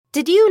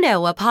Did you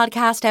know a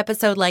podcast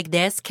episode like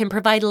this can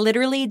provide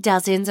literally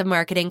dozens of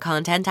marketing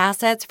content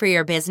assets for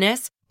your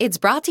business? It's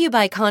brought to you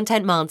by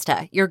Content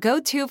Monster, your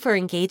go-to for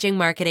engaging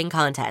marketing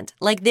content,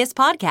 like this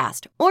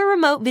podcast or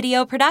remote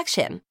video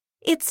production.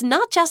 It's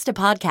not just a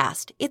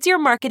podcast, it's your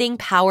marketing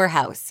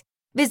powerhouse.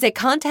 Visit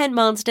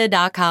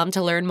ContentMonster.com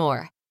to learn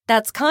more.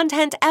 That's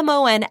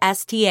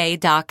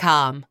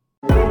ContentMonsta.com.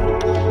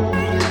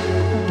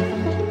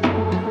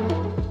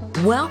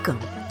 Welcome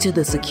to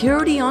the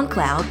Security on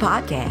Cloud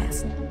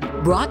podcast,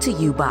 brought to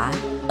you by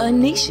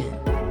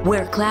Onition,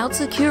 where cloud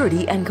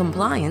security and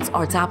compliance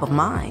are top of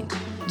mind.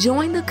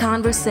 Join the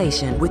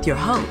conversation with your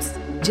hosts,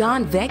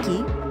 John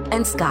Vecchi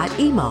and Scott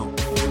Emo.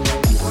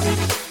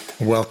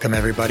 Welcome,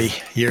 everybody.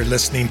 You're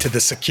listening to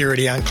the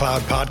Security on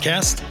Cloud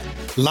podcast,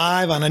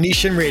 live on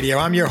Onition Radio.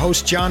 I'm your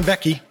host, John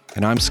Vecchi.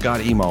 And I'm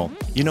Scott Emo.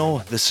 You know,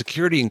 the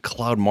security and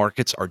cloud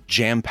markets are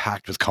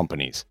jam-packed with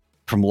companies,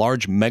 from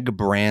large mega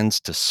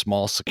brands to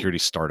small security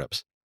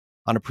startups.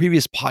 On a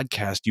previous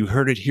podcast, you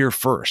heard it here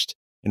first.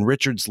 In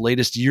Richard's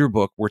latest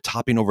yearbook, we're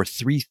topping over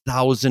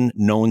 3,000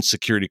 known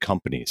security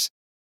companies.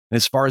 And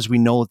as far as we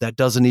know, that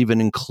doesn't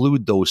even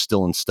include those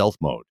still in stealth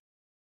mode.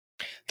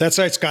 That's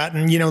right, Scott.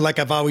 And, like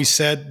I've always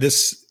said,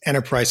 this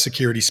enterprise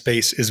security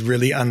space is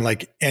really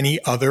unlike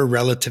any other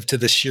relative to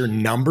the sheer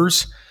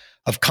numbers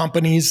of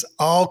companies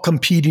all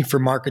competing for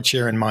market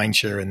share and mind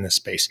share in this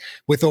space.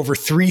 With over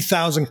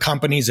 3,000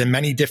 companies in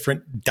many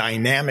different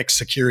dynamic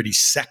security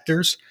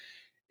sectors,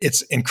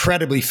 it's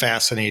incredibly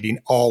fascinating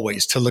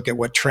always to look at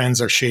what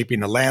trends are shaping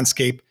the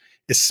landscape,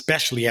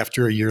 especially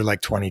after a year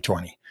like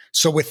 2020.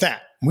 So with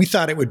that, we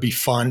thought it would be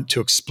fun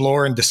to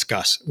explore and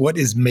discuss what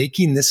is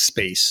making this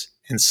space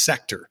and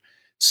sector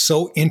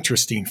so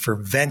interesting for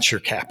venture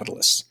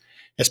capitalists,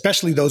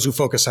 especially those who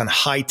focus on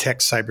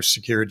high-tech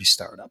cybersecurity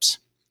startups.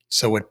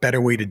 So what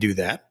better way to do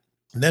that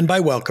than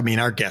by welcoming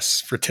our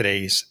guests for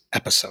today's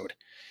episode.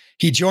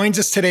 He joins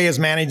us today as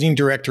Managing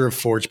Director of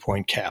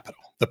ForgePoint Capital,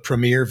 the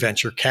premier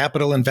venture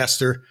capital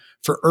investor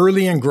for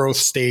early and growth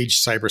stage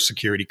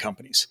cybersecurity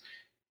companies.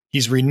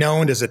 He's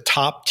renowned as a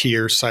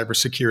top-tier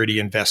cybersecurity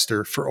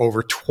investor for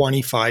over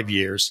 25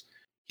 years.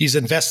 He's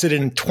invested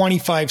in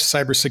 25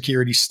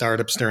 cybersecurity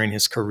startups during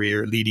his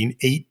career, leading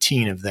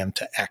 18 of them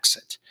to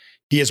exit.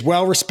 He is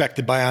well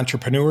respected by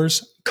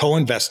entrepreneurs,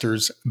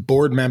 co-investors,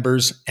 board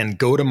members, and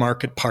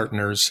go-to-market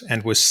partners,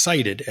 and was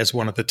cited as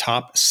one of the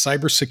top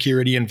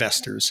cybersecurity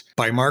investors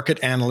by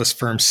market analyst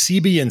firm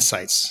CB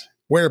Insights,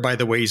 where, by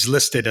the way, he's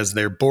listed as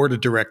their board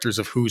of directors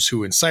of who's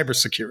who in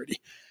cybersecurity.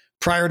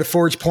 Prior to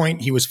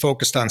ForgePoint, he was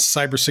focused on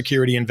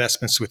cybersecurity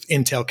investments with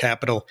Intel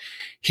Capital.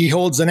 He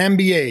holds an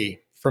MBA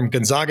from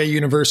Gonzaga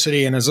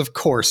University and is, of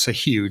course, a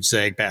huge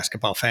Zag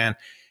basketball fan.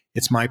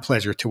 It's my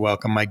pleasure to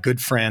welcome my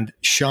good friend,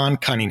 Sean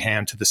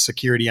Cunningham, to the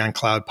Security on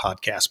Cloud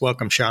podcast.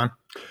 Welcome, Sean.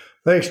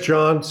 Thanks,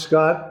 John.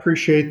 Scott,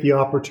 appreciate the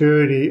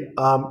opportunity.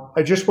 I'm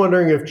just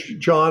wondering if,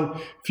 John,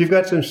 if you've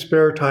got some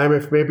spare time,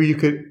 if maybe you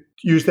could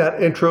use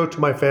that intro to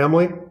my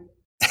family.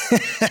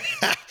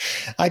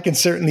 I can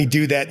certainly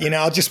do that.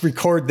 I'll just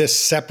record this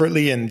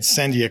separately and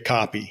send you a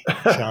copy,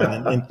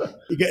 Sean. and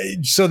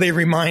so they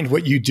remind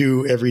what you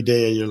do every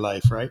day of your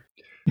life, right?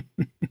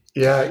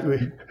 Yeah,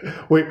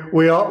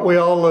 we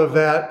all love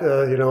that.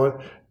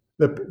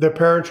 The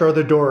parents are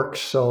the dorks.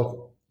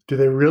 So do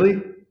they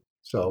really?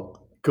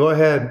 So go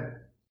ahead.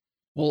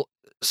 Well,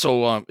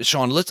 so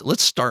Sean,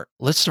 let's start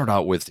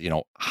out with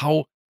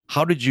how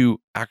did you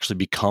actually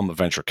become a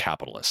venture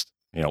capitalist?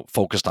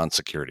 Focused on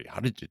security. How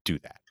did you do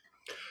that?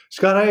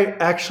 Scott, I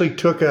actually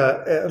took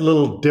a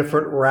little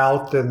different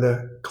route than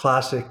the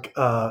classic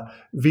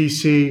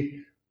VC.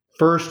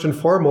 First and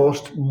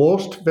foremost,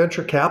 most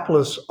venture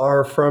capitalists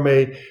are from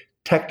a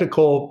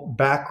technical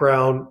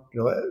background,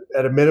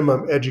 at a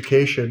minimum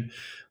education.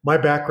 My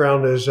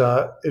background is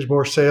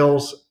more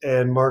sales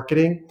and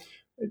marketing.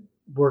 I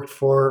worked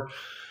for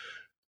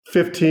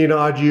 15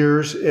 odd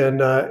years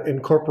in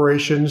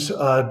corporations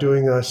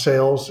doing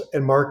sales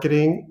and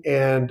marketing,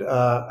 and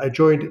I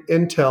joined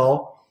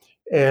Intel.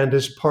 And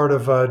as part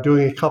of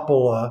doing a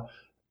couple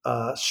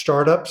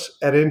startups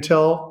at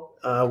Intel,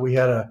 we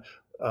had a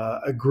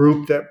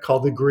group that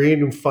called the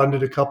Green and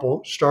funded a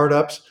couple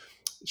startups,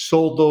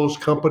 sold those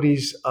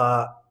companies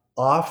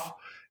off.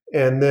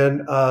 And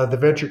then the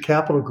venture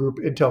capital group,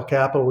 Intel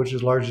Capital, which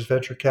is the largest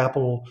venture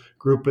capital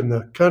group in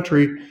the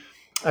country,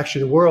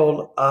 actually the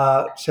world,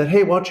 said,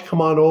 hey, why don't you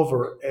come on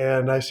over?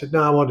 And I said,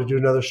 no, I want to do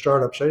another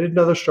startup. So I did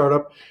another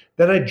startup.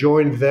 Then I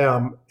joined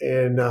them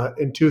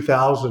in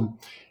 2000.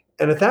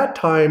 And at that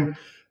time,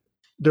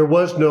 there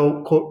was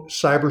no, quote,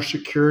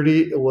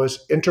 cybersecurity. It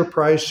was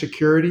enterprise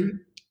security.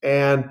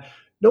 And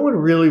no one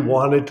really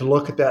wanted to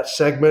look at that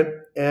segment.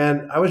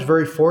 And I was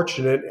very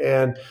fortunate.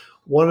 And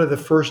one of the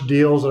first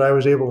deals that I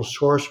was able to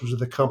source was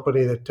with a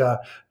company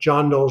that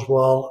John knows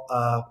well,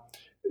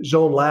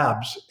 Zone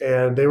Labs.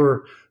 And they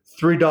were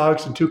 3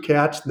 dogs and 2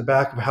 cats in the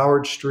back of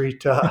Howard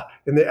Street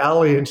in the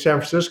alley in San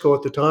Francisco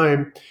at the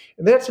time.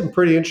 And they had some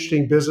pretty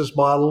interesting business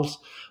models.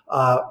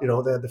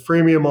 They had the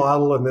freemium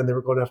model, and then they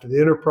were going after the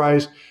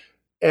enterprise.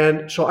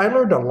 And so I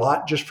learned a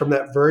lot just from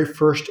that very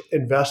first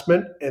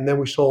investment. And then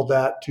we sold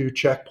that to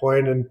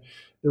Checkpoint, and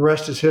the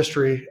rest is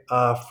history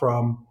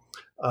from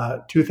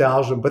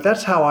 2000. But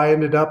that's how I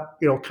ended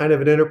up, kind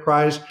of an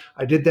enterprise.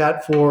 I did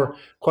that for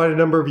quite a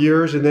number of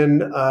years, and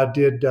then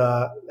did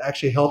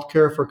actually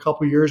healthcare for a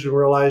couple of years, and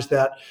realized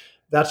that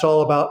that's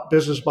all about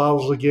business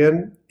models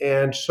again.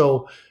 And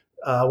so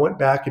went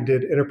back and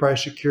did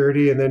enterprise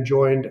security, and then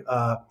joined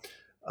a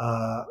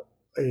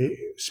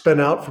spin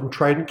out from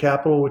Trident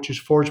Capital, which is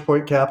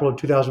ForgePoint Capital, in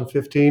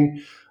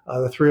 2015.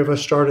 The three of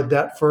us started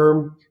that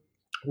firm.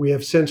 We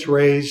have since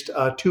raised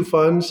two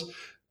funds,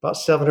 about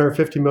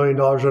 $750 million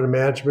under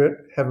management,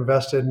 have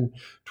invested in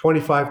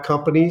 25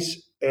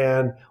 companies,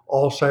 and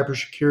all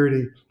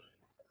cybersecurity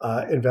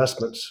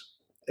investments.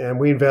 And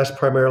we invest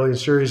primarily in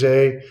Series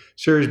A,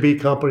 Series B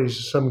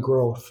companies, some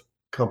growth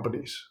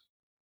companies.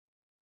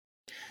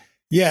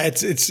 Yeah,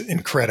 it's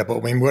incredible.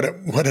 I mean, what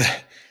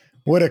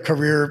a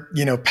career,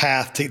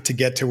 path to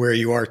get to where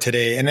you are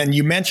today. And then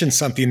you mentioned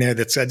something there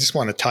that I just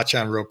want to touch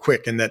on real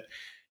quick. And that,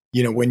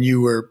 when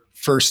you were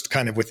first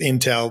kind of with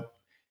Intel,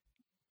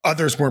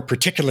 others weren't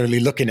particularly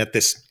looking at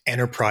this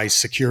enterprise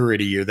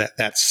security or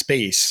that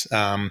space.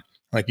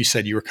 Like you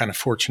said, you were kind of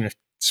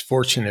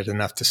fortunate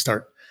enough to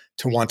start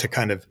to want to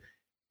kind of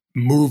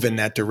move in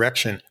that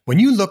direction. When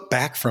you look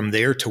back from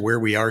there to where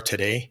we are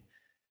today,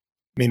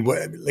 I mean,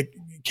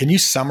 can you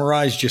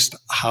summarize just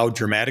how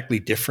dramatically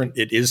different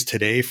it is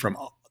today from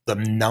the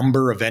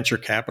number of venture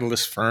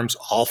capitalist firms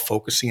all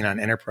focusing on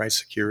enterprise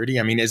security?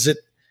 I mean, it's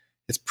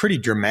pretty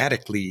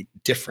dramatically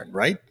different,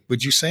 right?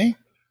 Would you say?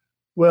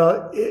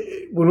 Well,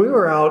 when we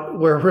were out,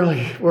 where it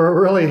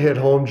really hit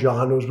home,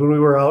 John, was when we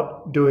were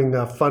out doing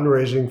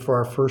fundraising for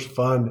our first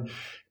fund.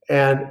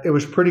 And it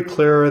was pretty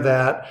clear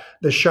that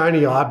the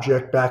shiny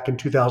object back in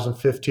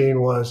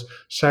 2015 was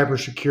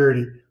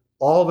cybersecurity.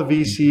 All the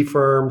VC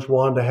firms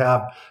wanted to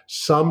have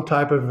some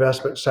type of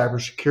investment in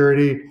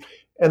cybersecurity.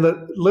 And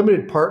the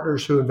limited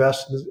partners who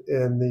invested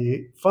in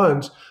the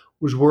funds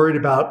was worried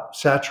about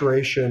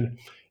saturation.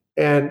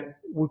 And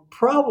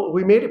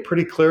we made it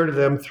pretty clear to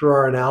them through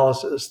our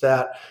analysis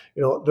that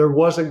there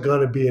wasn't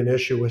going to be an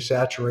issue with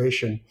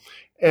saturation.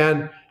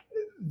 And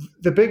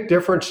the big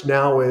difference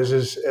now is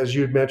as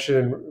you'd mentioned,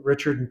 and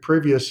Richard, in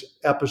previous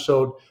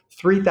episode,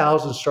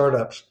 3,000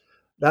 startups.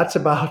 That's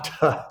about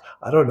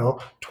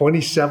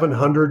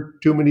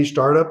 2,700 too many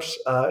startups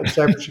in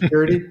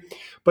cybersecurity.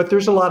 But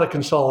there's a lot of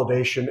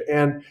consolidation,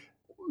 and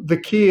the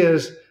key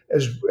is,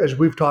 as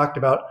we've talked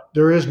about,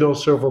 there is no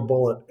silver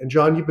bullet. And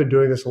John, you've been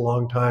doing this a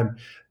long time.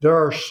 There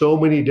are so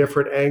many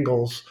different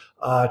angles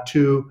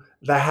to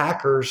the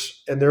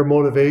hackers and their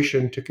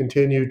motivation to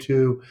continue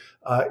to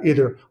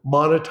either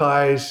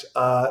monetize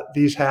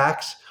these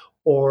hacks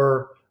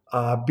or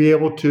be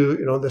able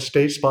to, the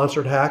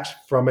state-sponsored hacks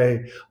from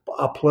a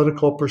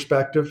political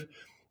perspective,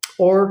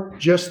 or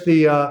just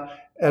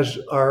as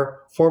our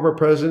former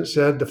president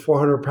said, the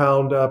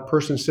 400-pound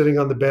person sitting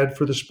on the bed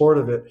for the sport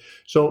of it.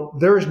 So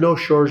there is no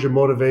shortage of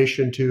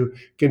motivation to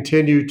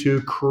continue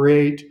to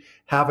create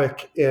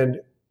havoc in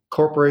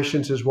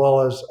corporations as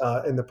well as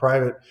in the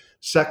private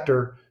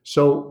sector.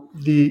 So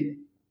the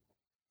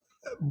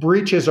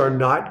breaches are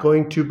not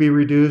going to be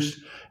reduced.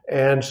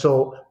 And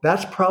so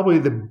that's probably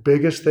the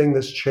biggest thing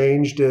that's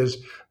changed, is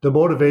the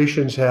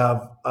motivations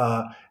have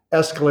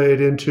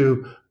escalated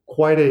into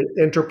quite an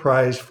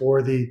enterprise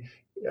for the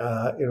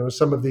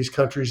some of these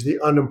countries, the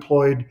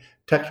unemployed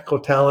technical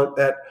talent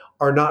that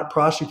are not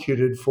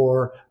prosecuted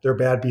for their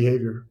bad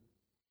behavior.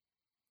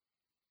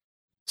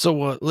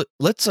 So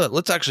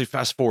let's actually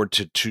fast forward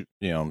to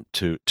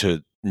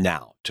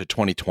now, to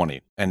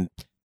 2020, and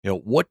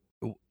what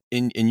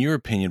in your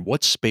opinion,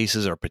 what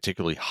spaces are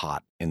particularly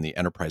hot in the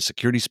enterprise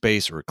security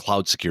space or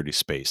cloud security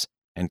space,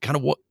 and kind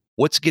of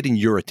what's getting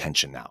your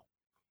attention now?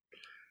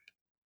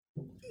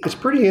 It's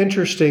pretty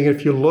interesting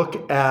if you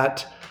look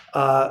at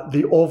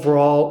the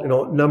overall,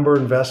 number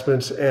of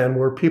investments and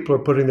where people are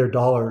putting their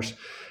dollars.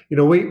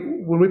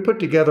 When we put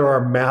together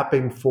our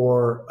mapping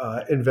for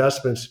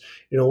investments,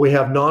 we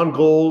have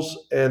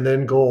non-goals and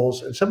then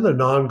goals. And some of the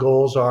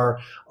non-goals are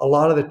a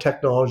lot of the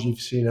technology you've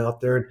seen out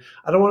there. And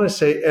I don't want to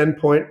say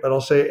endpoint, but I'll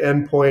say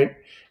endpoint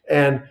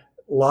and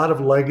a lot of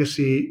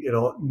legacy,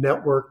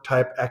 network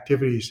type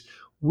activities.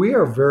 We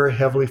are very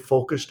heavily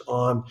focused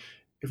on,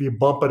 if you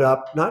bump it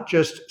up, not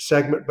just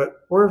segment,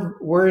 but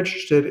we're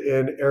interested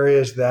in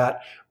areas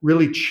that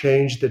really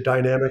change the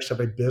dynamics of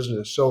a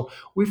business. So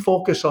we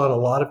focus on a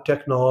lot of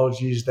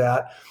technologies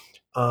that,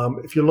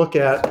 if you look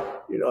at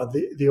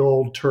the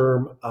old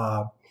term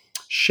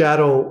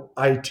shadow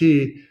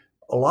IT,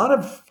 a lot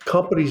of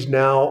companies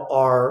now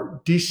are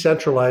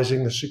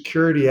decentralizing the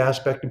security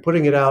aspect and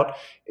putting it out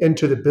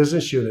into the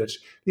business units.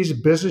 These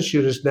business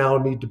units now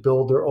need to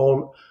build their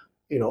own,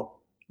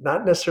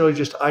 not necessarily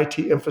just IT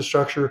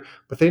infrastructure,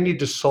 but they need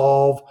to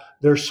solve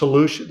their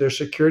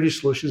security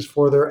solutions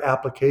for their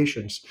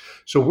applications.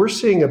 So we're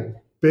seeing a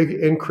big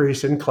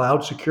increase in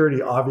cloud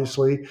security,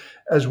 obviously,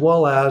 as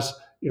well as,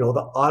 the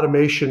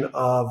automation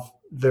of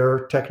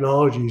their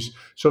technologies.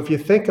 So if you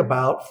think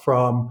about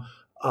from,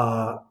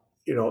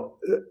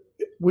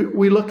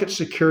 we look at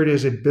security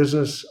as a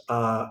business.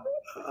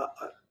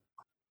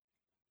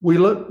 We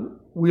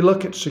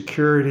look at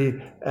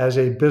security as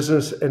a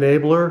business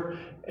enabler,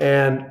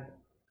 and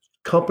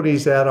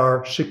companies that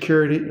are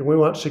security, and we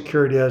want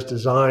security as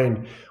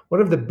designed.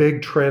 One of the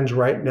big trends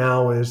right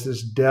now is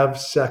this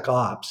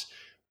DevSecOps.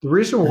 The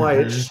reason why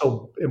it's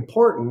so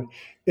important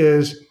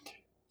is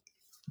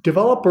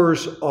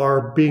developers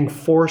are being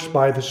forced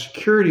by the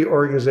security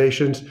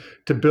organizations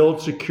to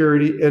build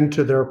security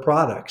into their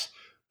products.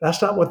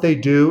 That's not what they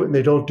do, and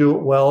they don't do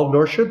it well,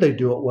 nor should they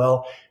do it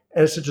well.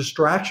 And it's a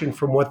distraction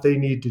from what they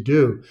need to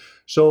do.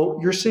 So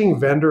you're seeing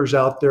vendors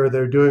out there that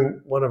are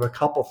doing one of a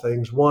couple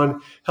things. One,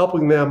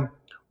 helping them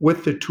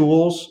with the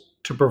tools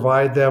to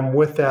provide them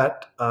with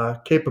that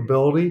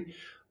capability.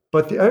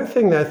 But the other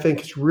thing that I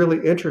think is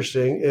really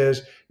interesting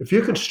is if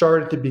you can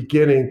start at the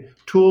beginning,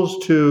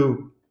 tools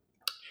to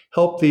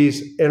help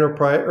these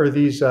enterprise or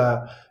these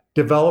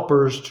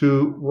developers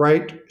to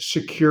write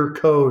secure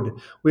code.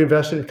 We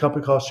invested in a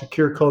company called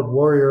Secure Code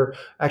Warrior,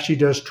 actually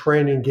does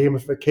training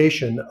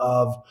gamification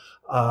of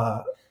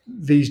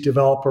these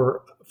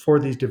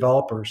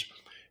developers.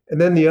 And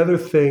then the other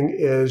thing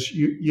is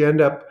you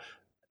end up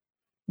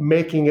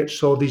making it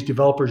so these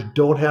developers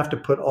don't have to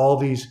put all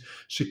these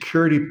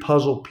security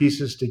puzzle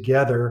pieces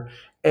together.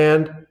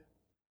 And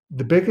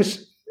the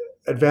biggest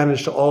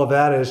advantage to all of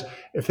that is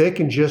if they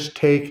can just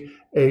take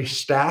a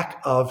stack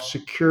of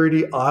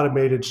security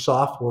automated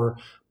software,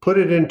 put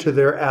it into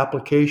their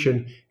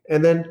application,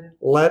 and then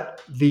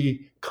let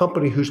the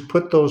company who's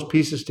put those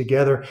pieces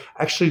together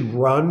actually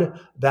run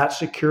that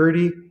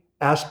security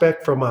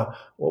aspect from a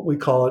what we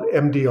call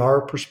an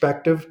MDR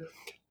perspective,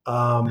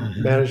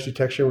 managed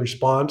detection and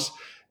response,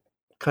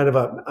 kind of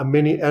a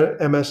mini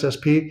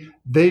MSSP.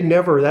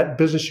 That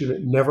business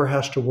unit never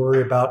has to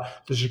worry about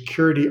the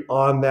security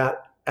on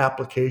that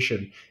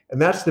application. And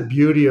that's the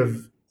beauty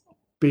of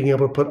being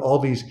able to put all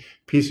these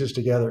pieces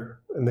together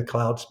in the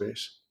cloud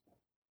space.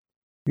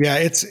 Yeah,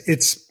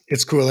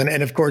 it's cool.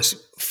 And of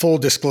course, full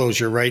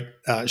disclosure, right?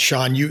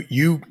 Sean,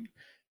 you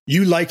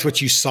liked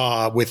what you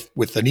saw with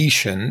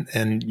Anician,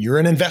 and you're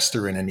an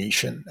investor in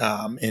Anician,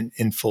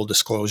 in full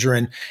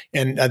disclosure.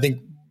 And I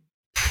think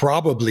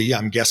probably,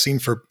 I'm guessing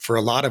for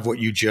a lot of what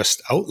you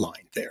just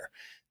outlined there,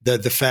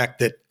 the fact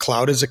that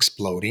cloud is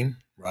exploding,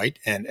 right?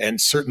 And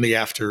certainly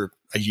after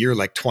a year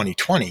like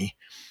 2020,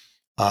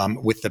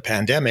 with the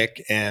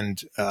pandemic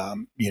and,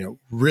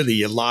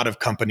 really a lot of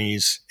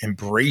companies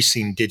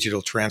embracing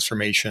digital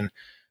transformation,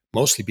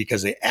 mostly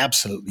because they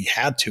absolutely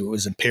had to. It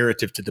was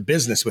imperative to the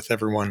business with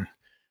everyone,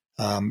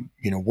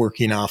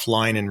 working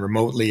offline and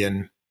remotely.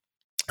 And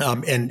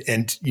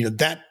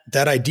that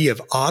idea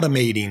of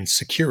automating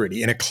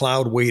security in a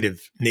cloud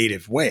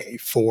native way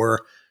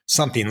for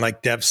something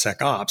like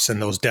DevSecOps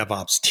and those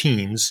DevOps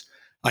teams,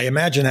 I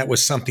imagine that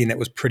was something that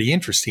was pretty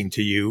interesting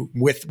to you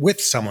with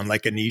someone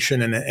like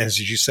Anician and, as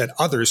you said,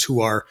 others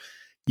who are,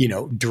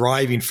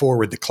 driving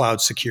forward the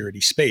cloud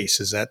security space.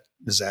 Is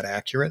that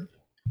accurate?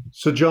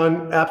 So,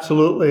 John,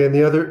 absolutely. And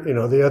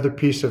the other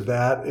piece of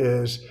that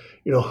is,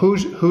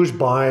 who's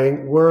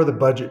buying, where are the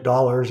budget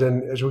dollars?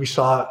 And as we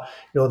saw,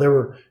 there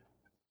were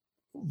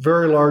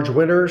very large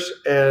winners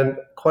and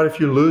quite a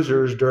few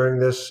losers during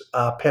this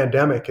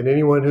pandemic. And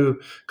anyone who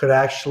could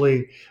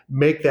actually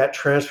make that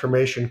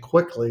transformation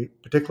quickly,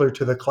 particularly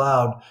to the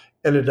cloud,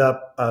 ended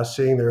up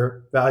seeing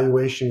their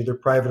valuation, either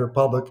private or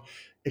public,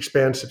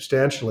 expand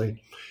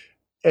substantially.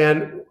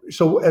 And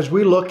so as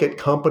we look at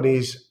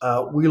companies,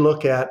 we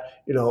look at,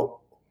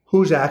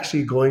 who's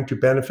actually going to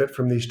benefit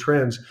from these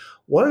trends.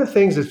 One of the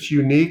things that's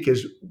unique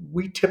is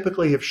we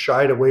typically have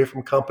shied away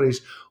from companies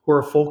who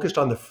are focused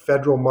on the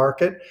federal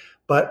market.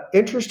 But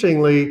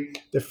interestingly,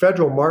 the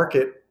federal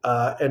market,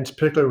 and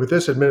particularly with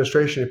this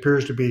administration,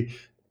 appears to be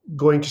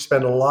going to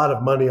spend a lot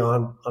of money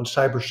on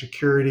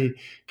cybersecurity,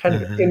 kind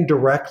of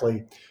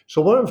indirectly.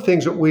 So one of the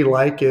things that we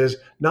like is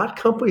not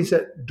companies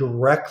that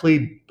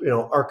directly,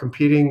 are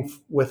competing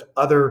with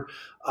other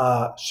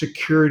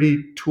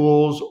security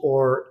tools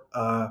or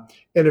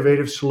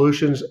innovative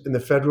solutions in the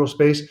federal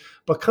space,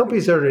 but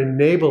companies that are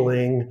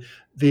enabling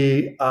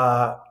the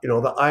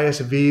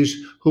ISVs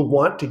who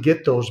want to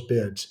get those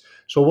bids.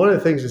 So one of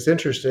the things that's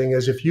interesting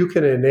is if you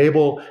can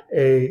enable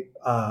a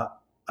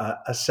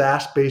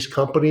SaaS-based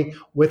company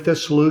with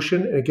this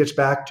solution, and it gets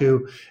back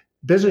to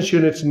business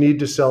units need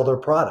to sell their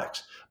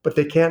products, but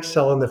they can't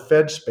sell in the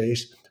Fed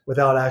space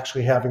without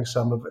actually having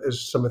some of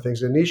the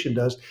things Anician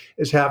does,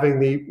 is having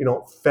the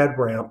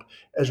FedRAMP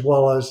as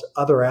well as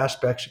other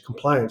aspects of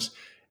compliance.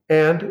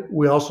 And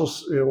we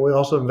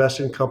also invest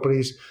in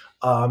companies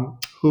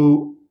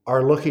who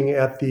are looking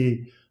at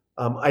the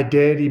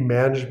identity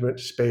management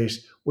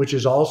space, which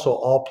is also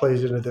all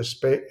plays into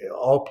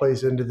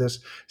this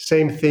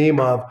same theme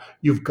of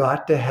you've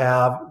got to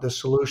have the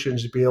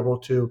solutions to be able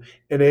to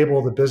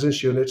enable the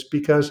business units,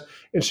 because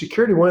in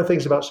security, one of the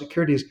things about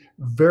security is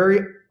very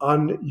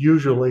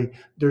unusually,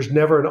 there's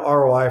never an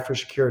ROI for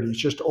security. It's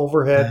just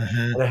overhead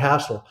and a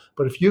hassle.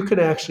 But if you can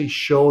actually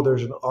show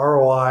there's an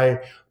ROI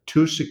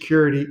to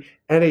security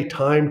and a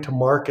time to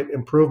market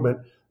improvement,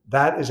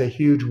 that is a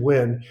huge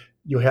win.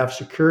 you have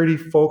security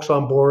folks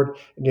on board,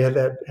 and you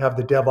have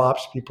the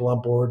DevOps people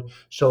on board.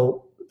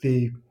 So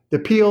the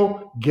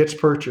peel gets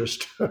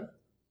purchased.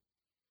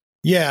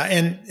 Yeah,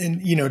 and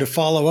to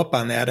follow up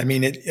on that, I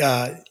mean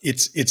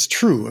it's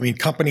true. I mean,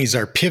 companies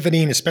are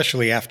pivoting,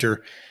 especially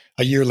after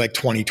a year like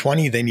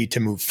 2020. They need to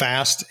move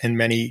fast in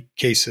many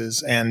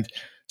cases, and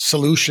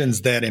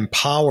solutions that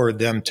empower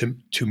them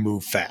to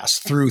move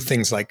fast through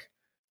things like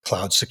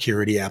cloud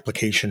security,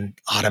 application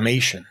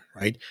automation,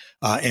 right,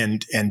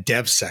 and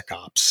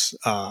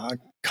DevSecOps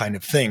kind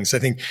of things. I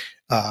think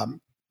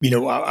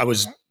I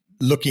was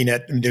looking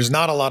at, there's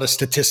not a lot of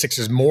statistics.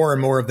 There's more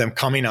and more of them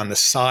coming on the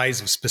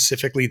size of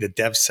specifically the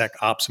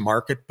DevSecOps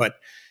market. But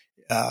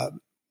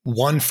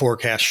one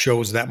forecast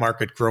shows that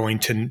market growing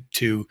to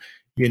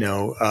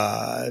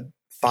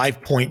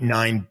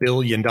 $5.9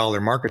 billion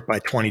market by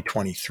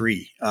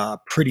 2023.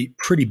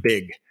 Pretty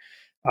big.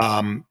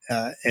 And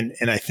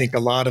I think a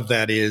lot of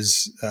that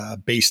is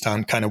based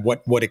on kind of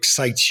what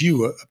excites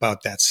you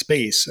about that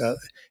space,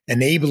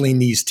 enabling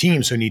these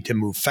teams who need to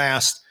move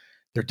fast.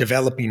 They're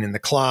developing in the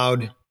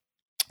cloud.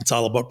 It's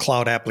all about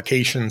cloud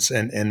applications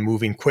and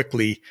moving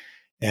quickly,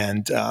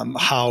 and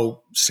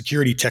how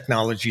security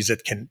technologies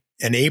that can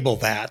enable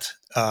that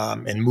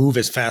and move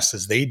as fast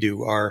as they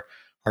do are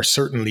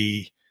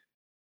certainly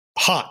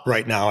hot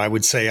right now, I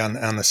would say,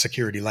 on the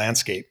security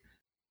landscape.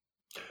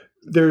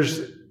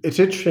 It's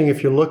interesting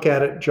if you look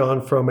at it,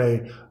 John, from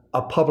a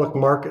public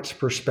markets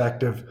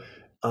perspective.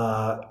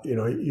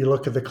 You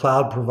look at the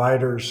cloud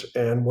providers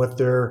and what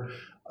their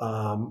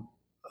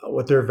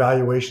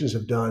valuations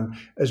have done,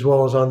 as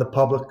well as on the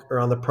public or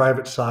on the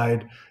private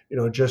side,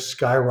 just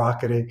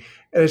skyrocketing.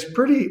 And it's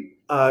pretty,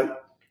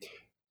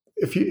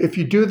 if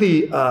you do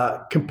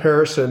the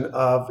comparison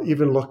of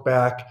even look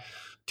back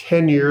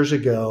 10 years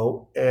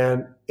ago,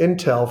 and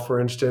Intel, for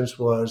instance,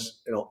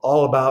 was,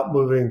 all about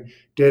moving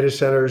data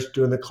centers,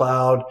 doing the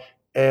cloud,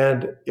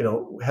 and,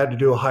 had to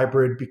do a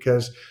hybrid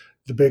because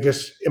the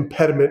biggest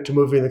impediment to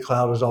moving the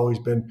cloud has always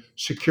been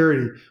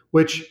security,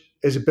 which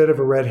is a bit of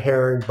a red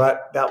herring,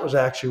 but that was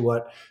actually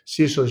what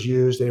CISOs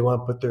used. They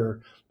want to put their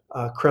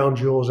crown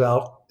jewels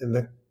out in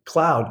the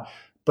cloud.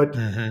 But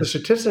the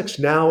statistics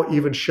now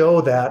even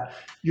show that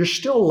you're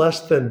still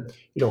less than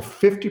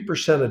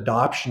 50%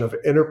 adoption of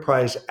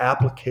enterprise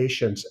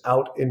applications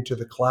out into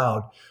the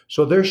cloud.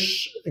 So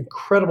there's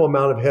incredible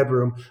amount of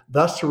headroom.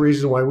 That's the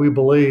reason why we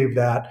believe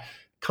that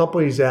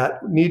companies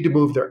that need to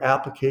move their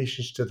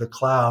applications to the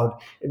cloud,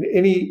 and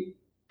any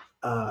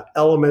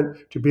element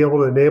to be able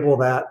to enable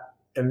that,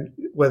 and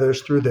whether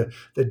it's through the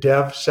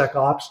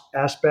DevSecOps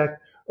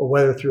aspect or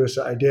whether through its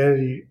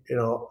identity,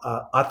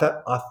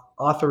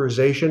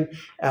 authorization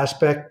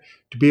aspect,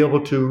 to be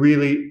able to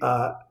really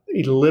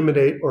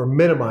eliminate or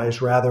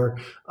minimize rather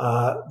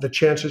the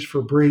chances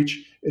for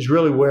breach, is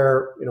really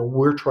where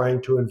we're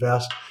trying to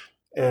invest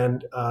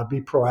and be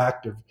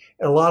proactive.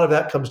 And a lot of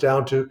that comes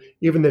down to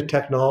even the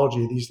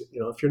technology. These,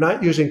 if you're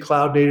not using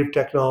cloud native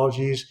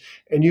technologies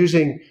and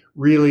using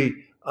really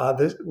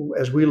this,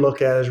 as we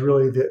look at, is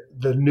really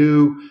the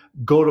new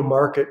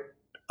go-to-market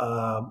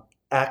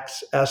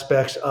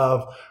aspects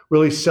of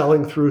really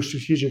selling through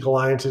strategic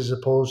alliances, as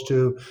opposed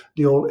to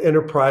the old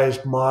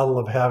enterprise model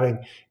of having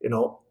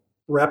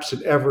reps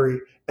in every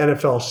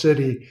NFL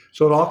city.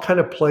 So it all kind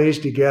of plays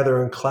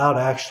together, and cloud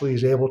actually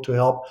is able to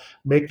help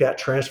make that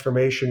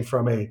transformation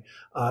from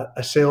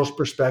a sales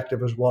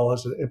perspective as well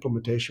as an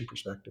implementation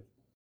perspective.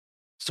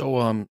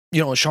 So,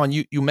 Sean,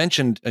 you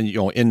mentioned,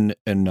 in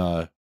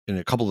a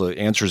couple of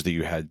answers that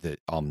you had, that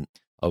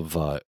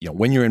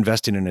when you're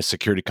investing in a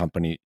security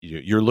company,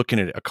 you're looking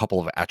at a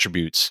couple of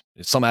attributes,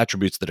 some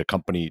attributes that a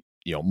company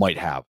might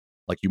have.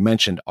 Like you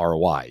mentioned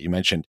ROI, you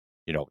mentioned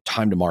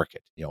time to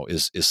market,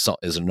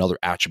 is another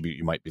attribute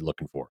you might be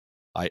looking for.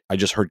 I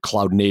just heard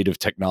cloud native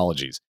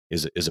technologies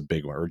is a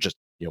big one, or just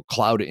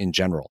cloud in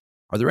general.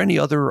 Are there any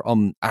other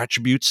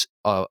attributes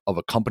of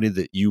a company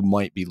that you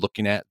might be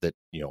looking at that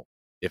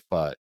if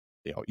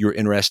you're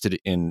interested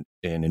in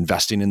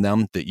investing in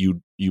them, that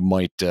you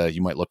might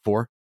look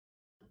for?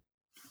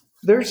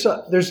 There's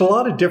a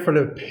lot of different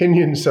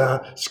opinions,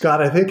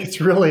 Scott. I think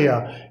it's really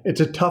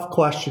it's a tough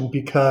question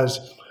because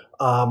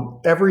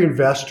every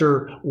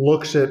investor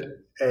looks at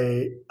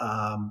a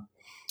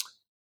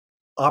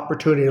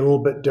opportunity a little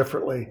bit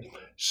differently.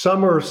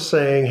 Some are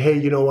saying, "Hey,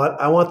 you know what?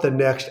 I want the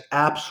next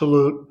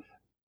absolute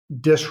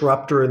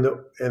disruptor in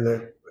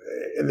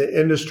the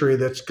industry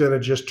that's going to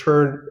just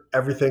turn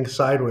everything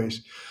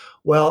sideways."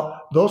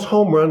 Well, those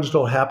home runs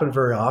don't happen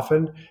very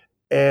often,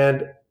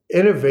 and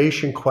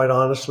innovation, quite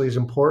honestly, is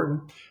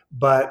important.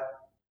 But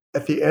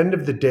at the end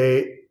of the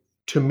day,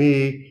 to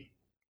me,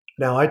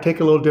 now I take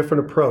a little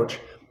different approach.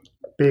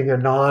 Being a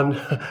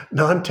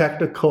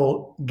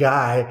non-technical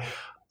guy,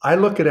 I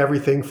look at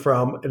everything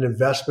from an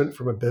investment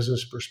from a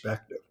business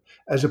perspective,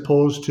 as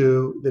opposed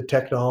to the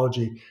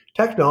technology.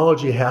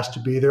 Technology has to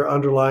be there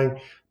underlying,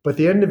 but at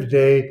the end of the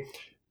day,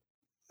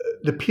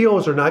 the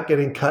POs are not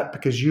getting cut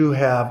because you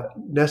have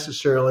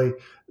necessarily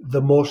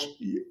the most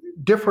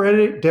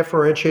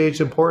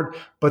differentiates important,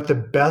 but the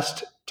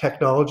best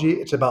technology.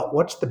 It's about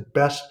what's the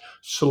best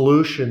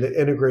solution that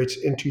integrates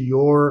into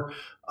your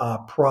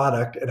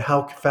product, and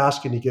how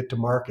fast can you get to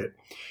market.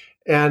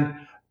 And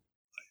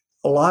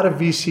a lot of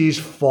VCs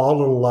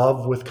fall in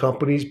love with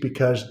companies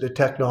because the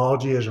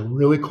technology is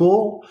really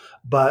cool,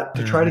 but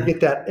to try to get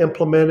that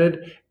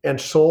implemented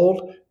and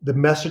sold, the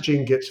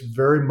messaging gets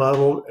very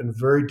muddled and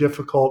very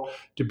difficult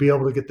to be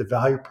able to get the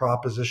value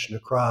proposition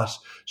across.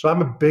 So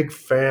I'm a big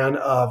fan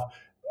of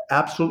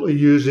absolutely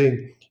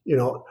using,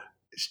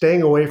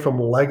 staying away from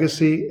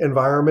legacy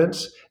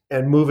environments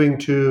and moving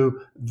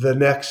to the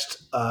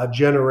next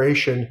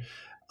generation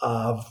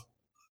of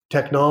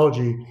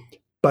technology.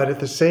 But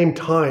at the same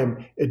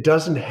time, it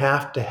doesn't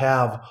have to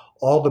have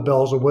all the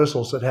bells and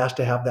whistles. It has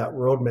to have that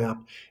roadmap.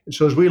 And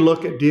so as we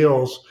look at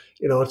deals,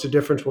 it's a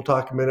difference. We'll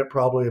talk a minute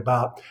probably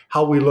about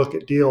how we look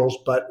at deals,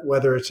 but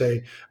whether it's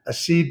a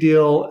C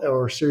deal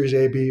or Series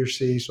A, B, or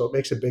C. So it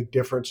makes a big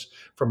difference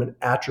from an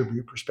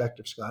attribute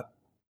perspective, Scott.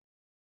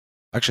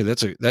 Actually,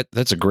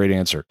 that's a great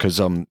answer, because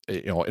and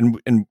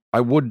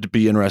I would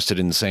be interested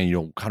in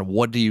saying, kind of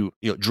what do you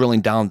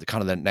drilling down to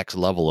kind of that next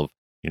level of,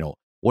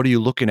 what are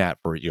you looking at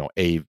for,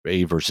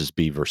 A versus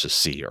B versus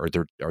C? Are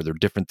there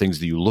different things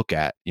that you look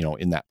at,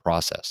 in that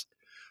process?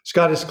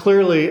 Scott, it's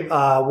clearly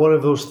one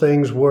of those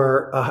things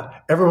where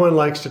everyone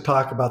likes to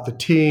talk about the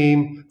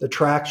team, the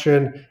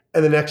traction,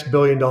 and the next $1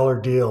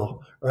 billion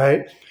deal,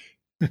 right?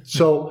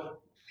 So,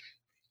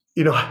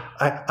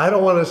 I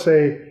don't want to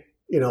say,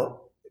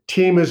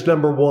 team is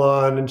number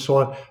one and so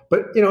on,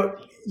 but,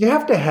 you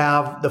have to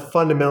have the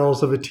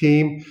fundamentals of a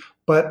team.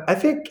 But I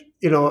think,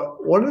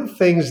 one of the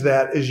things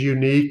that is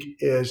unique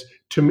is,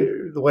 to me,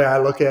 the way I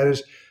look at it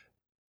is,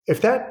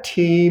 if that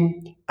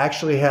team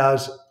actually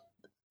has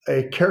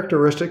a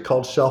characteristic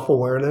called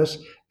self-awareness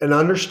and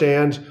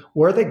understands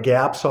where the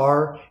gaps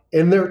are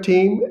in their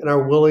team and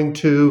are willing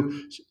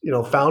to,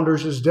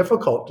 founders is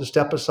difficult to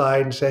step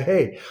aside and say,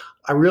 hey,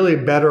 I'm really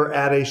better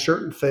at a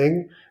certain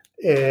thing,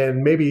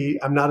 and maybe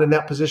I'm not in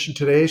that position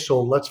today,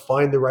 so let's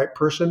find the right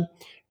person.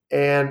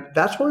 And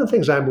that's one of the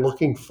things I'm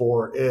looking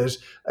for, is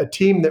a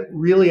team that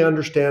really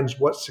understands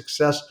what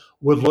success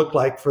would look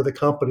like for the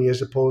company,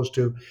 as opposed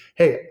to,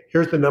 hey,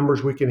 here's the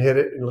numbers, we can hit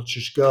it, and let's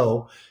just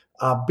go.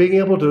 Being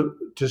able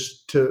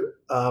to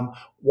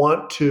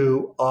want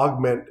to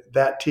augment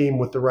that team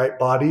with the right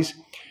bodies.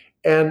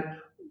 And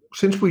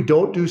since we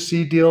don't do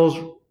C deals,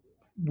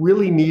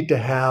 really need to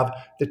have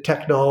the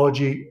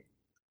technology,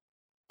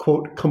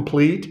 quote,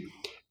 complete,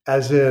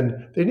 as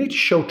in they need to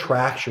show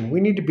traction. We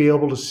need to be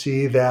able to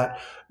see that,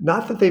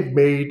 not that they've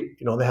made,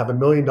 they have $1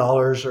 million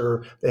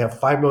or they have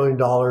 $5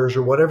 million or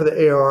whatever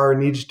the ARR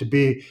needs to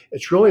be.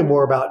 It's really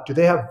more about,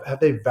 have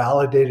they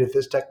validated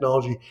this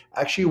technology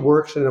actually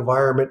works in an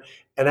environment,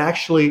 and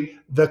actually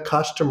the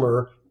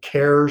customer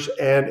cares,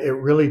 and it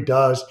really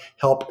does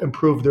help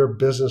improve their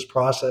business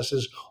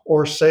processes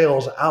or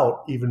sales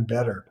out even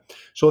better.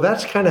 So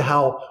that's kind of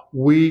how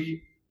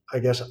we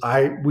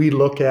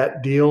look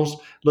at deals, a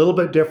little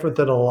bit different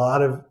than a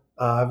lot of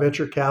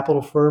venture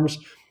capital firms.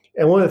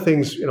 And one of the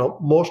things,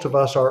 most of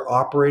us are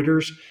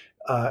operators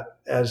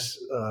as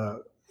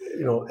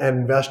and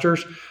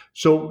investors.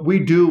 So we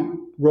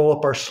do roll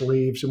up our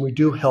sleeves, and we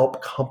do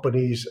help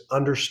companies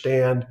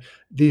understand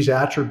these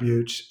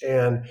attributes,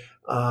 and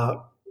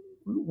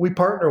we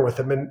partner with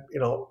them. And,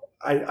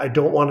 I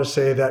don't want to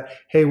say that,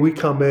 hey, we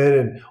come in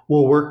and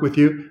we'll work with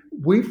you.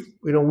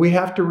 We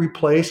have to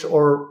replace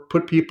or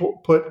put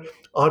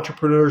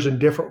entrepreneurs in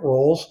different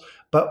roles,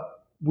 but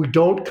we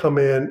don't come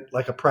in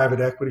like a private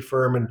equity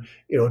firm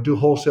and, do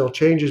wholesale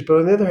changes. But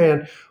on the other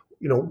hand,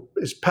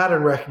 it's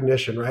pattern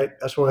recognition, right?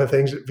 That's one of the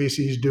things that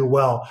VCs do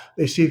well.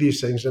 They see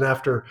these things. And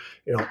after,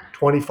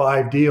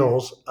 25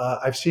 deals,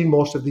 I've seen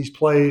most of these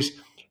plays,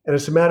 and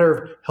it's a matter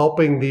of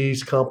helping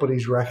these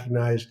companies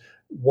recognize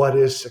what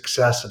is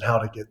success and how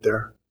to get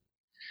there.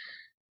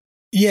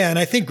 Yeah, and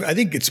I think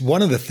it's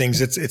one of the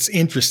things it's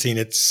interesting.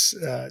 It's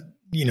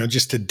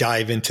just to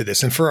dive into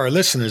this, and for our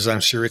listeners,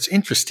 I'm sure it's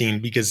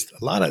interesting because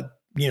a lot of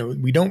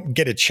we don't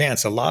get a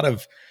chance. A lot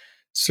of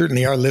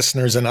certainly our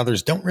listeners and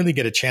others don't really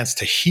get a chance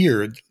to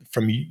hear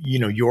from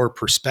your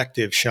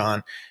perspective,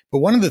 Sean. But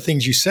one of the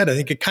things you said, I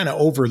think it kind of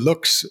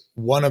overlooks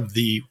one of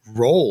the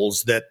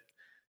roles that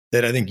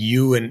I think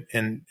you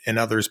and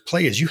others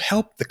play, is you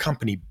help the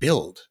company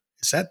build.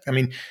 Is that,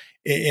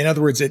 in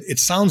other words, it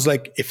sounds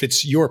like if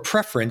it's your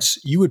preference,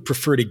 you would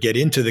prefer to get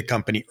into the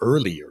company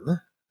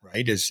earlier,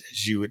 right? As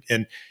you would,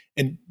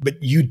 but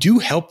you do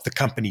help the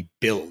company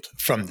build,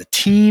 from the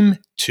team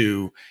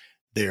to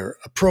their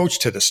approach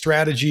to the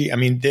strategy.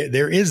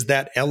 There is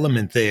that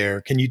element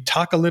there. Can you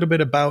talk a little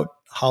bit about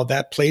how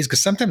that plays?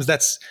 Because sometimes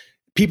that's,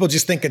 people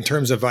just think in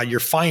terms of you're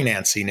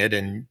financing it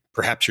and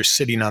perhaps you're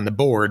sitting on the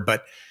board,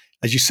 but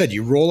as you said,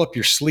 you roll up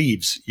your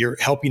sleeves, you're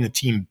helping the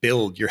team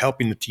build, you're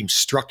helping the team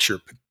structure,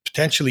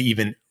 potentially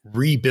even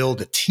rebuild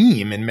a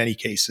team in many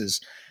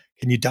cases.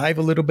 Can you dive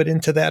a little bit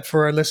into that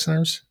for our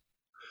listeners?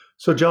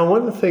 So, John, one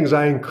of the things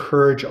I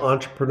encourage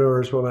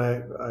entrepreneurs when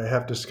I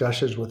have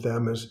discussions with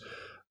them is,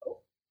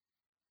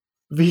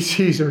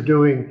 VCs are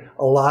doing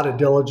a lot of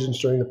diligence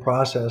during the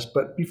process,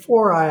 but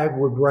before I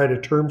would write a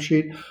term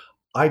sheet,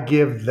 I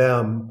give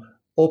them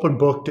open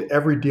book to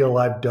every deal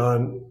I've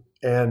done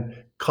and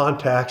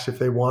contacts if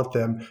they want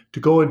them to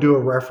go and do a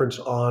reference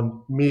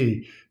on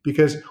me,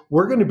 because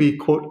we're going to be,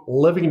 quote,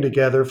 living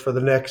together for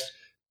the next,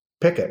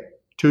 pick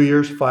it, 2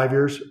 years, 5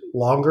 years,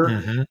 longer.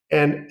 Mm-hmm.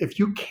 And if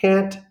you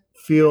can't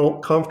feel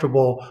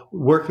comfortable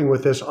working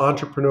with this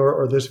entrepreneur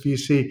or this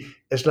VC,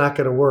 it's not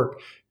going to work.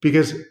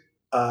 Because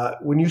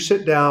when you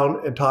sit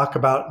down and talk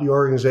about the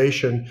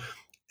organization,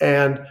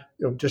 and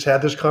just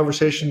had this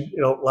conversation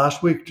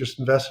last week, just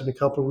invested in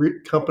a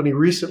company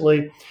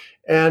recently,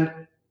 and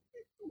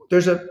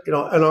there's an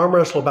arm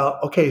wrestle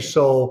about, okay,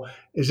 so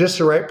is this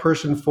the right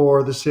person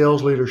for the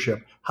sales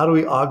leadership? How do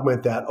we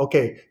augment that?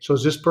 Okay, so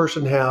does this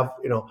person have,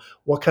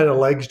 what kind of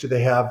legs do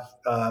they have,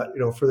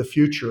 for the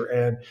future?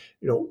 And,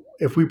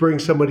 if we bring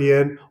somebody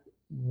in,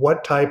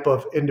 what type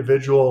of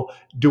individual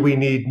do we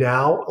need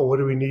now, and what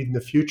do we need in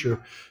the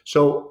future?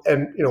 So,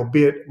 and,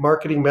 be it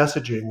marketing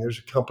messaging, there's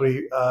a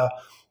company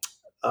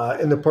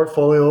in the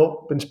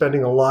portfolio, been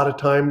spending a lot of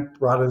time,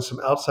 brought in some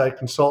outside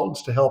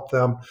consultants to help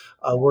them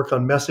work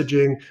on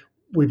messaging.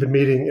 We've been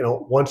meeting,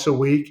 once a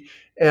week.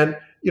 And,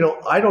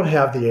 I don't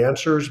have the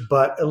answers,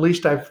 but at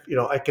least I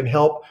can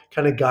help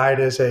kind of guide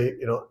as a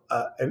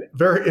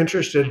very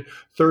interested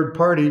third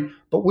party.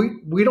 But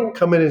we don't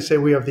come in and say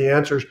we have the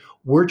answers.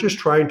 We're just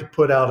trying to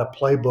put out a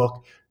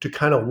playbook to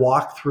kind of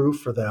walk through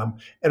for them.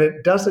 And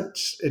it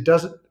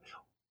doesn't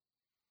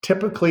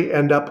typically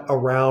end up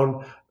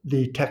around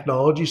the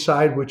technology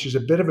side, which is a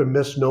bit of a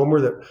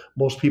misnomer that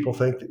most people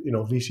think that,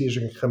 VCs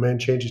are going to come in,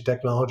 change the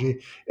technology.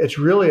 It's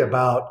really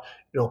about,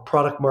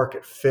 product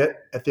market fit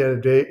at the end of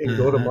the day, and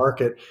go to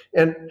market,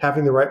 and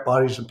having the right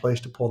bodies in place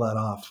to pull that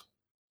off.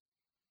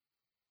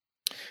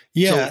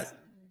 Yeah. So,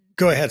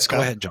 go ahead, Scott.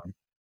 Go ahead, John.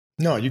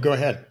 No, you go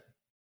ahead.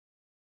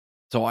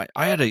 So I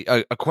had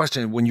a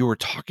question when you were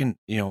talking,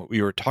 you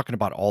were talking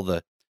about all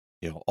the,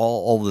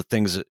 all the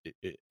things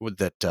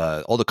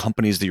that all the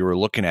companies that you were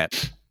looking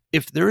at.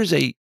 If there is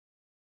a,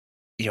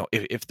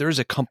 if there's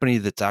a company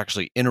that's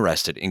actually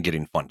interested in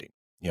getting funding,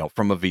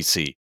 from a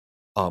VC,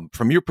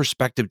 from your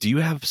perspective, do you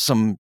have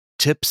some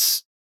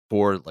tips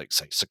for, like,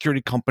 say,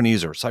 security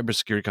companies or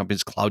cybersecurity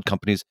companies, cloud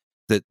companies,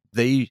 that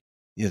they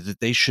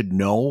should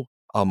know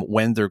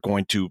when they're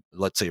going to,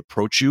 let's say,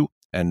 approach you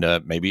and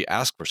maybe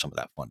ask for some of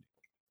that funding?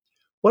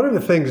 One of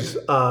the things,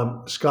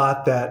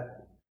 Scott,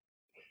 that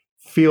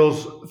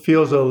feels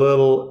a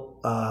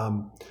little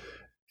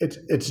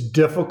it's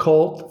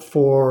difficult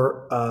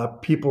for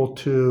people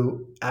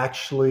to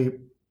actually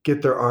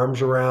get their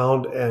arms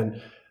around,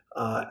 and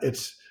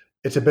it's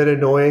a bit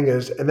annoying,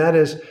 and that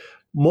is,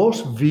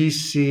 most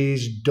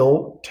VCs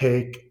don't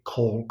take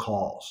cold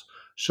calls.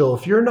 So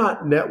if you're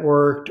not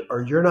networked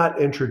or you're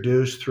not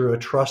introduced through a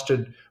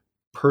trusted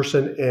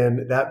person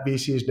in that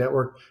VC's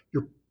network,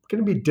 you're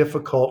going to be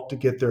difficult to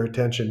get their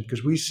attention,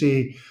 because we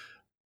see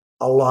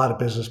a lot of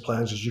business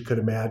plans, as you could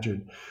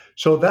imagine.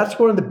 So that's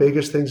one of the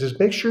biggest things, is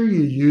make sure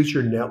you use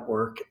your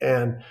network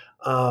and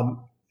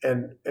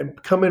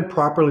come in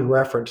properly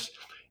referenced.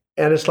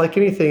 And it's like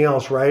anything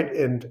else, right?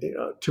 And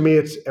to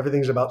me,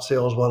 everything's about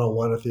sales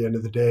 101 at the end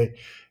of the day.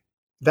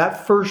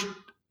 That first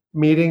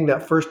meeting,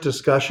 that first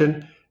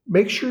discussion,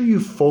 make sure you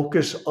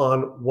focus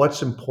on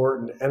what's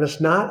important. And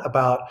it's not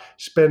about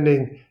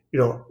spending,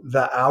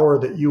 the hour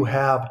that you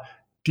have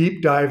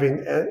deep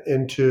diving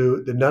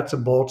into the nuts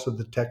and bolts of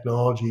the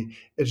technology.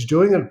 It's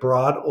doing a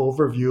broad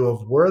overview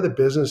of where the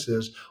business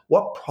is,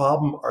 what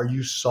problem are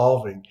you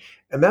solving?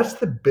 And that's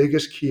the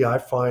biggest key. I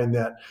find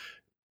that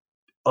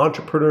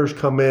entrepreneurs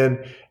come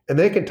in and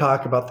they can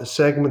talk about the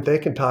segment, they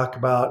can talk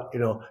about,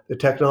 the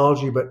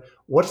technology, but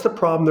what's the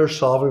problem they're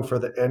solving for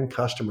the end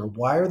customer?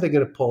 Why are they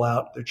going to pull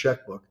out their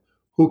checkbook?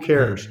 Who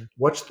cares? Mm-hmm.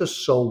 What's the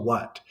so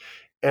what?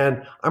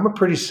 And I'm a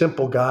pretty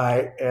simple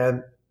guy,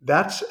 and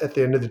that's, at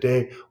the end of the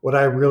day, what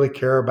I really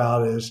care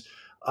about is,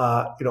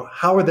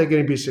 how are they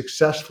going to be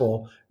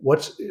successful?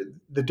 What's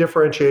the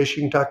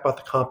differentiation? You can talk about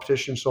the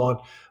competition and so on,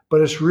 but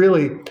it's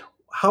really,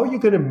 how are you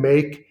going to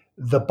make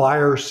the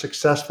buyer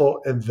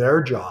successful in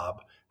their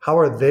job? How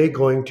are they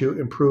going to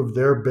improve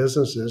their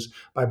businesses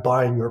by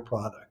buying your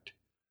product?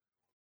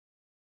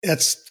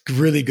 That's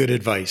really good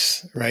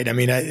advice, right? I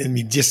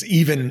mean, just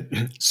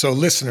even so,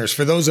 listeners,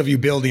 for those of you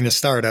building a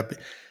startup,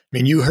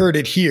 you heard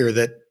it here,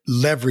 that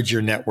leverage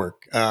your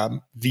network.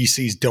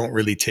 VCs don't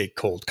really take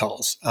cold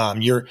calls.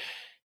 You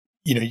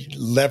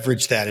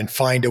leverage that and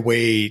find a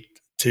way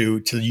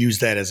to use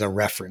that as a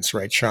reference,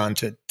 right, Sean,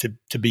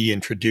 to be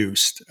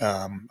introduced.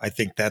 I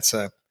think that's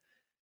a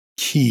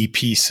key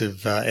piece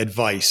of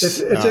advice.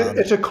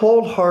 It's a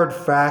cold, hard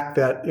fact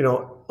that,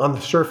 on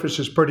the surface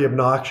is pretty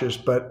obnoxious,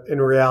 but in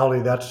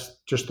reality, that's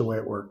just the way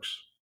it works.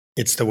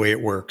 It's the way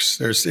it works.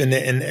 And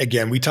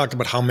again, we talked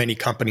about how many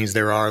companies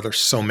there are. There's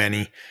so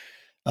many.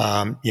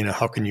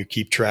 How can you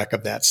keep track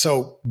of that?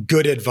 So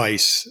good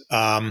advice.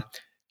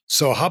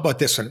 So how about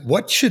this one?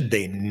 What should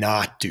they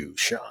not do,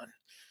 Sean?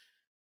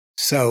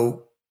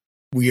 So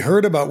we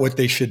heard about what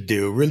they should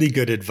do. Really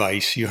good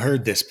advice. You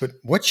heard this, but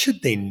what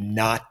should they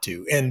not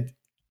do? And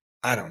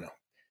I don't know,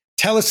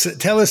 Tell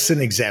us an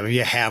example, if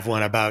you have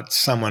one, about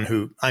someone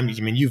who, I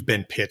mean, you've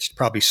been pitched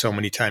probably so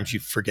many times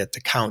you forget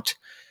to count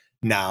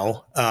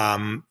now.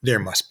 There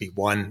must be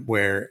one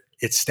where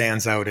it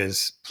stands out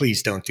as,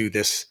 please don't do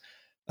this.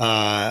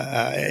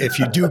 If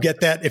you do get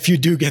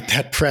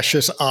that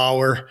precious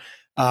hour,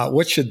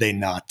 what should they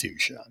not do,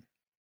 Sean?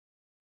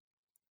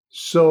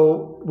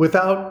 So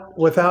without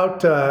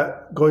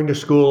going to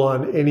school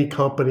on any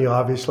company,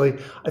 obviously,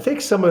 I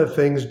think some of the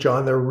things,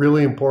 John, that are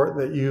really important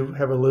that you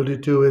have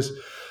alluded to is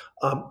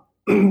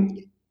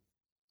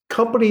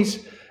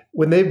companies,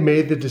 when they've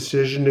made the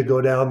decision to go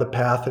down the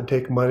path and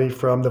take money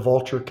from the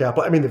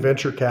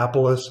venture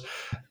capitalists,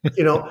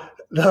 a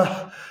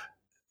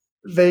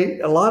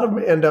lot of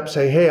them end up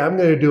saying, "Hey, I'm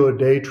going to do a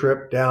day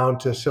trip down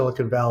to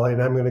Silicon Valley,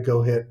 and I'm going to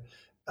go hit,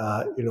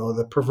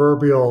 the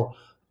proverbial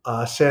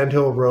Sand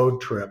Hill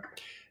Road trip."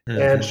 Mm-hmm.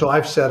 And so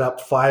I've set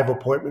up 5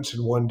 appointments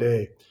in one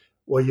day.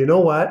 Well, you know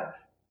what?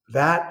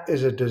 That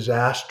is a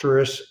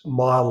disastrous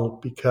model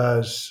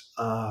because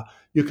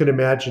you can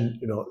imagine,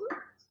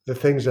 the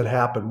things that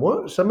happen.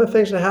 Some of the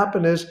things that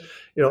happen is,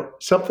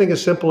 something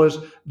as simple as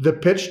the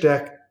pitch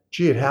deck.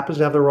 Gee, it happens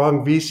to have the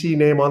wrong VC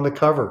name on the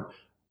cover.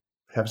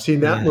 Have seen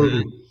that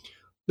movie.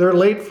 They're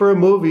late for a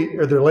movie,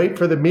 or they're late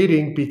for the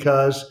meeting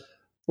because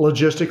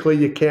logistically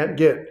you can't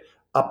get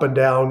up and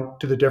down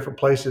to the different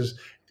places.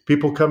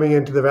 People coming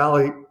into the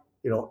valley,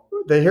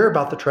 they hear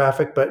about the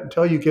traffic, but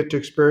until you get to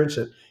experience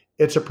it,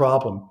 it's a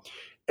problem.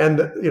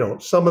 And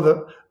some of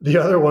the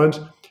other ones,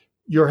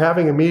 you're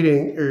having a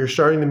meeting or you're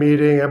starting the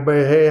meeting,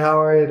 everybody, hey, how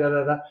are you? Da,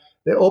 da, da.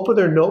 They open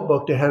their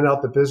notebook to hand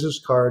out the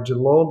business cards, and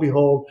lo and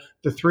behold,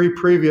 the 3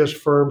 previous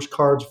firms'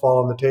 cards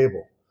fall on the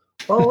table.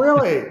 Oh,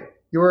 really?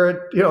 You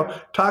were,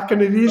 talking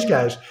to these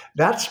guys.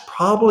 That's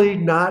probably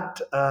not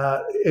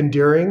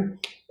endearing.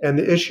 And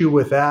the issue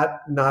with that,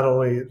 not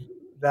only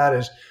that,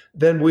 is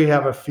then we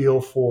have a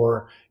feel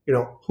for,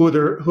 who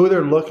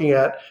they're looking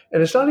at.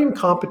 And it's not even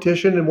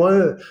competition. And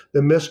one of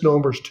the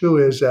misnomers too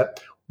is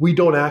that we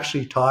don't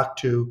actually talk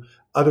to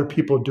other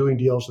people doing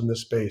deals in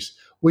this space.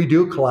 We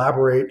do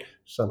collaborate.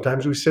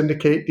 Sometimes we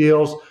syndicate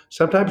deals.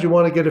 Sometimes you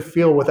want to get a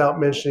feel without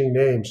mentioning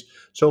names.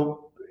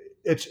 So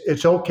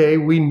it's okay.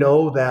 We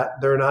know that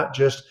they're not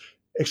just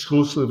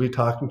exclusively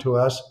talking to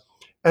us.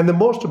 And the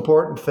most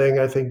important thing,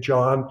 I think,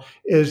 John,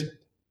 is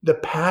the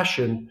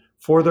passion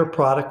for their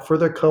product, for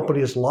their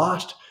company is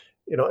lost.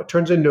 It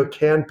turns into a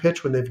canned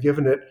pitch when they've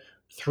given it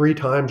 3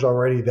 times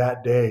already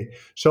that day.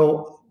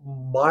 So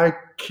my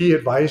key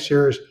advice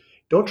here is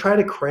don't try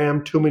to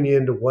cram too many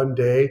into one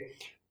day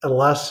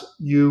unless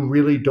you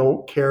really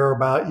don't care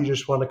about, you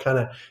just want to kind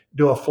of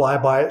do a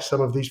flyby at some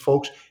of these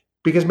folks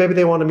because maybe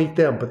they want to meet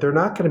them, but they're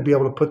not going to be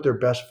able to put their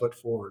best foot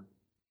forward.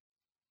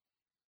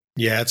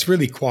 Yeah, it's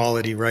really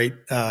quality, right?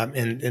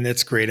 And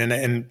it's great.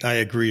 And I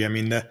agree. I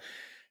mean,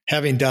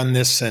 having done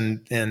this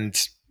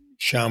and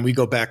Sean, we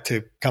go back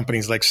to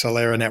companies like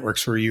Solera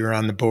Networks where you were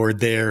on the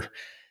board there.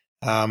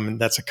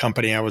 That's a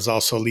company I was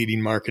also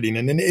leading marketing,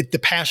 and the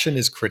passion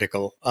is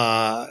critical.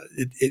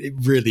 It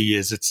really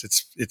is.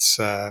 It's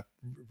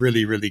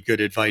really, really good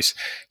advice.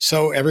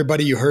 So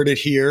everybody, you heard it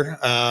here.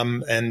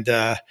 And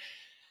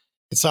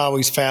it's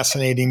always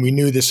fascinating. We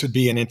knew this would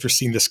be an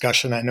interesting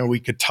discussion. I know we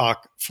could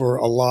talk for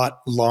a lot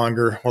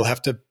longer. We'll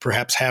have to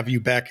perhaps have you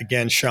back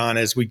again, Sean,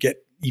 as we get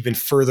even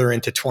further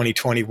into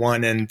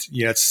 2021. And,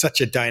 it's such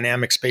a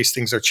dynamic space.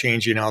 Things are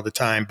changing all the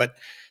time. But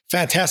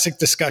fantastic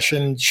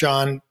discussion,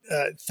 Sean.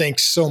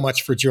 Thanks so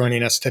much for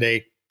joining us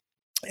today.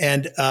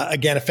 And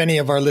again, if any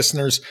of our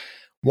listeners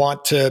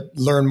want to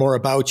learn more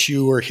about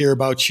you or hear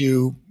about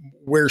you,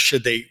 where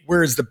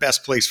is the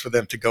best place for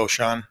them to go,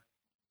 Sean?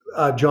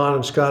 John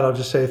and Scott, I'll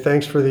just say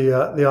thanks for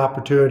the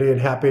opportunity,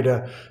 and happy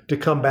to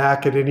come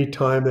back at any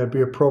time that'd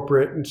be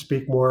appropriate and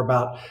speak more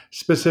about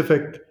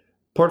specific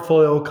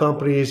portfolio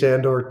companies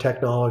and or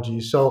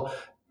technologies. So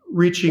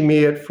reaching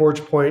me at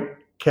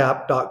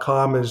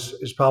forgepointcap.com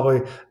is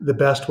probably the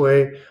best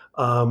way.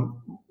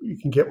 You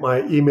can get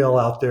my email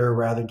out there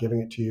rather than giving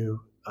it to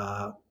you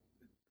a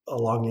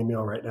long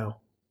email right now.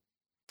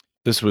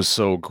 This was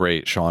so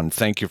great, Sean.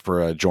 Thank you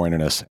for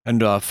joining us.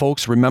 And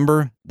folks,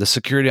 remember, the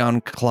Security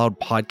on Cloud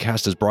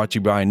podcast is brought to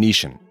you by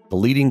Onition, the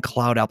leading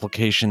cloud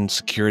application,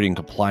 security, and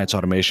compliance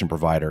automation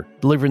provider,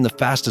 delivering the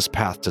fastest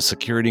path to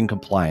security and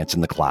compliance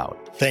in the cloud.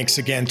 Thanks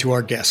again to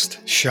our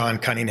guest, Sean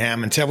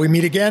Cunningham. Until we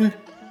meet again,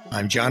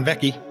 I'm John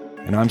Vecchi.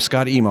 And I'm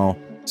Scott Emo.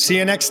 See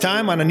you next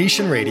time on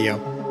Onition Radio.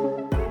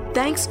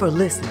 Thanks for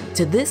listening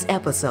to this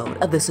episode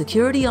of the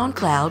Security on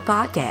Cloud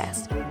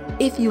podcast.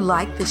 If you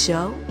like the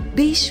show,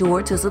 be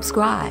sure to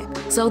subscribe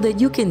so that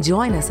you can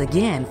join us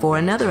again for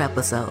another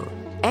episode.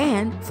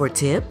 And for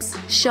tips,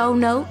 show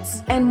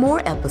notes, and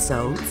more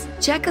episodes,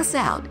 check us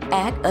out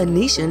at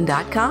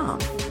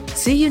Onition.com.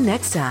 See you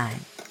next time.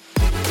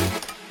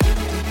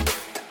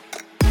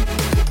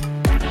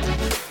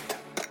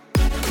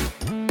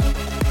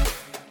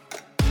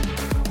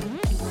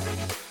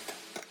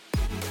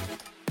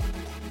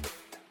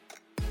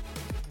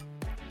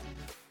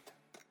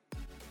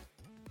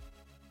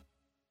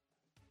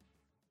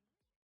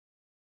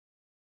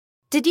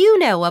 Did you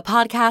know a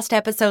podcast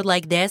episode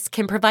like this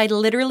can provide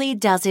literally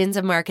dozens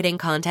of marketing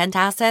content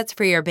assets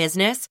for your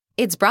business?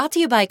 It's brought to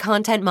you by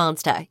Content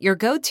Monster, your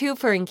go-to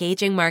for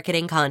engaging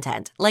marketing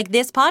content, like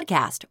this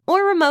podcast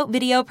or remote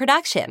video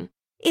production.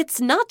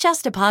 It's not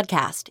just a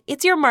podcast,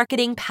 it's your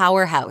marketing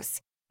powerhouse.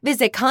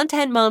 Visit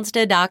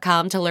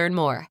contentmonster.com to learn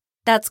more.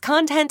 That's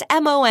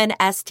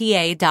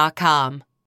contentmonsta.com.